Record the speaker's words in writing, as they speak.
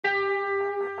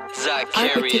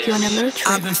XYQARIUS.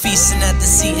 I've been feasting at the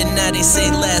seat and now they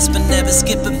say less, but never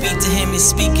skip a beat to hear me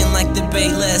speaking like the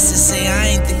BAYLESS. They say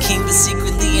I ain't the king, but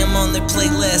secretly I'm on their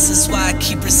playlist. That's why I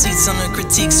keep receipts on the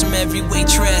critiques from every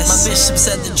waitress. My bishop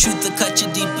said the truth will cut you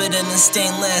deeper than a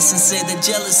stainless, and say that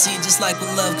jealousy, just like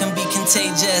with love, can be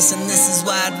contagious. And this is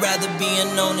why I'd rather be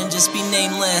unknown and just be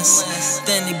nameless.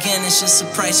 Then again, it's just a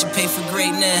price you pay for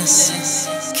greatness.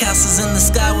 Castles in the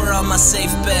sky were all my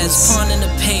safe bets, pawning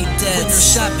to pay debts, window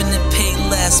shopping to pay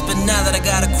less. But now that I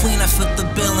got a queen, I flip the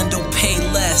bill and don't pay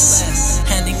less.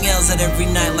 Handing L's out every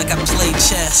night like I play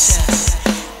chess.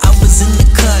 I was in the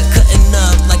cut, cutting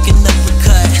up like an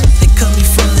uppercut. They cut me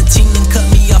from the team and cut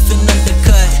me off an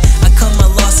undercut. I cut my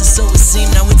losses, so it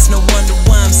seemed. Now it's no wonder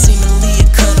why I'm seemingly a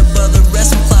cut above the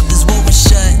rest. My cloth is woven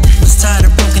shut. Was tired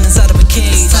of broken inside of a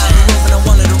cage. Tired of roving, I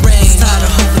wanted a range. Tired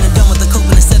of hoping and done with the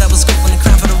coping. Instead I was scoping the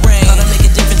crown for the rain. Thought I'd make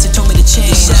a difference, it told me to change.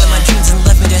 They shattered my dreams and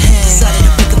left me to hang. Decided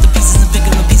to pick up the pieces and pick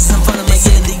up the pieces in front of me.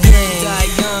 In the end, die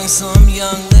young, so I'm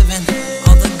young living.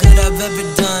 All the good I've ever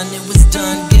done, it was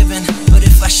done giving. But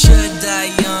if I should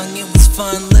die young, it was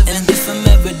fun living. And if I'm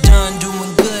ever done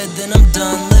doing good, then I'm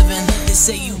done living. They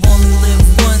say you only live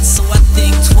once, so I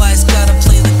think twice. Gotta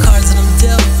play the cards that I'm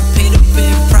dealt. Paid a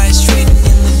big price, trading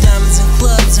in the diamonds and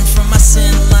clubs, and from my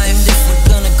sin life. And if we're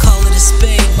gonna call it a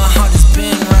spade, my heart has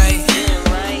been right.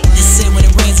 They say when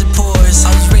it rains it pours.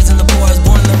 I was raised in the poor, I was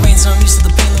born in the rain, so I'm used to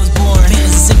the pain that was born. Pain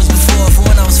is the same as before, from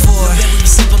when I was 4. The bed we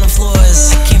would sleep on the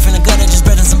floors. I came from the gutter, just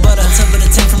bread and some butter. 10 but a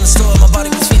 10 from the store, my body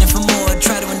was feeding for more.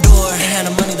 Try to endure, ain't had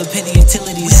the money to pay the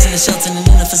utilities. In the shelter and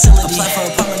in the facility. Apply for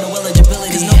apartment, no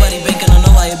eligibility, cause nobody banking on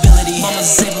no liability. Mama's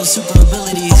disabled, super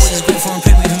abilities. Always grateful and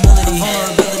pray with humility.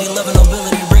 Vulnerability, love and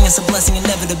nobility, bring us a blessing,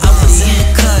 inevitability. I was in the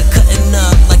cut, cutting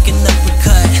up like an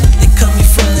uppercut. They cut me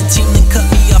from the team, then cut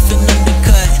me off an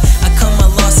undercut. I cut my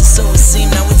losses, so it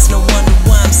seemed. Now it's no wonder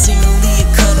why I'm seemingly a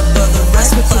cut above the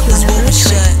rest. My cloth is woven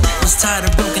shut. Was tired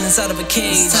of broken inside of a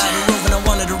cage. Tired of roving, I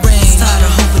wanted a range. Tired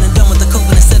of hoping and done with the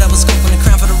coping. Instead I was scoping the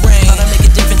crown for the rain. Thought I'd make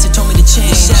a difference, it told me to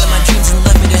change. They shattered my dreams and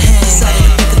left me to hang. Decided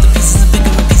to pick up the pieces and pick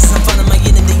up the pieces in front of my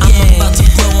yin and the yang. I'm about to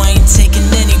blow, I ain't taking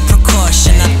any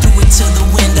precaution. I threw it to the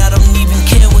wind, I don't even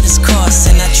care what it's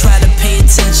costing. I try to pay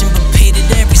attention, but paid it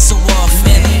every so often.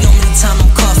 Man, the only time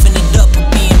I'm coughing it up will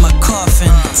be in my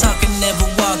coffin. Talking, never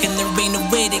walking, there ain't no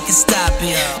way they can stop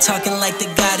it. Talking like they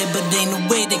got it, but ain't no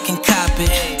way they can cop it.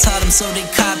 Taught them so they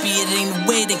copy it, ain't no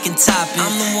way they can top it.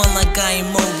 I'm the one like I ain't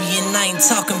Moby, and I ain't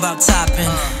talking about topping.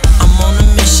 I'm on a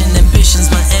mission, ambition's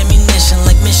my ammunition.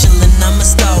 Like Michelin, I'm a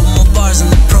star with more bars than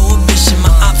the prohibition.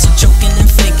 My ops are choking and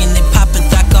faking, they pop a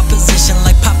dock opposition.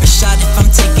 Like pop a shot if I'm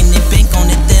taking it, bank on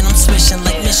it, then I'm swishing.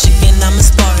 Like Michigan, I'm a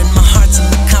Spartan, my heart's in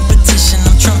the competition.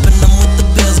 I'm trumping them with the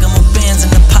bills, got more bands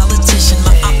than a politician.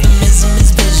 My optimism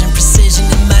is vision, precision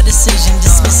in my decision.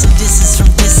 Dismissing distance from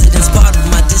dissidents, part of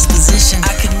my disposition.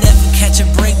 I could never catch a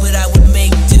break, but I would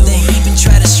make do. They even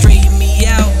try to straighten me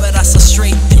out, but I saw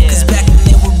straight through. Cause back when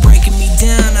they were breaking me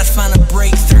down, I'd find a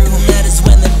breakthrough. And that is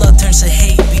when the love turns to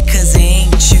hate, because they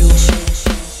ain't you.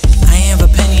 I ain't have a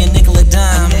penny, a nickel, a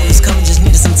dime. I knew it was coming, just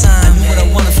needed some time. I knew what I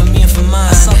wanted for me and for mine.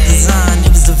 I saw the design,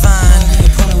 it was divine. The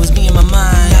opponent was me in my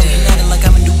mind. Now we united like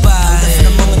I'm in Dubai. I live in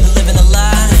the moment, they're living a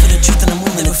lie. I live for the truth and I'm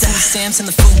willing to die. Stamps in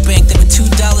the food bank, they were $2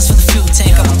 for the fuel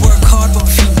tank. I would work hard, but a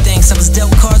few things. I was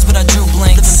dealt cards, but I drew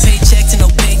blanks. Living paycheck to no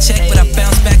paycheck, but I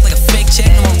bounced back like a fake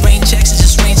check. No more rain checks, it's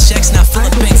just range checks. Now I fill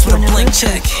up banks with a blank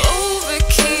check.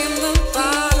 Overcame the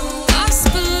bottom,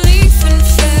 lost belief and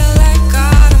felt like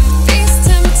autumn. Faced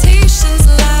temptations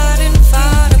loud and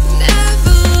fought up,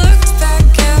 never looked back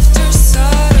after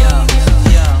Sodom.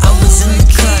 I was in the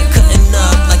cut, cutting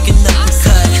up like an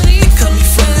uppercut. They cut me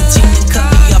from the team, then cut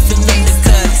me off an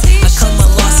undercut. I cut my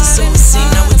losses, so it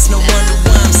seemed. Now it's no wonder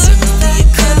why I'm seemingly a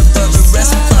cut above the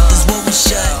rest. My cloth is woven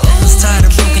shut. Was tired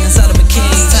of broken inside of a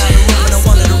cage. Tired of roving, I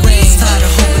wanted a range. Tired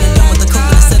of hoping and done with the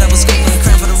coping. Instead I was scoping the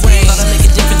crown for the rain. Thought I'd make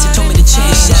a difference, it told me to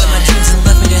change. Shattered my dreams and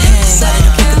left me to hang. Decided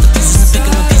to pick up the pieces and pick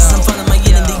up the pieces in front of my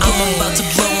yin and the yang. I'm about to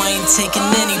blow, I ain't taking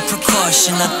any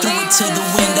precaution. I threw it to the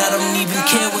wind, I don't even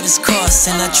care what it's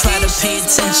costing. I try to pay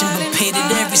attention, but paid it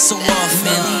every so often.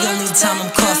 Man, the only time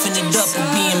I'm coughing it up will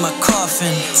be in my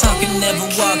coffin. Talking, never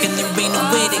walking, there ain't no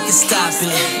way they can stop it.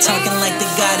 Talking like they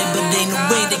got it, but ain't no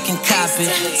way they can cop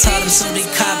it. Taught them so they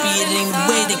copy it, ain't no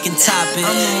way they can top it.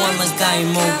 I'm the one like I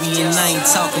ain't Moby, and I ain't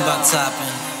talking about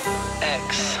topping.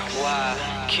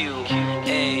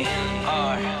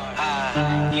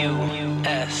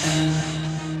 XYQARIUS.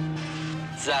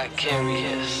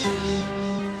 XYQARIUS.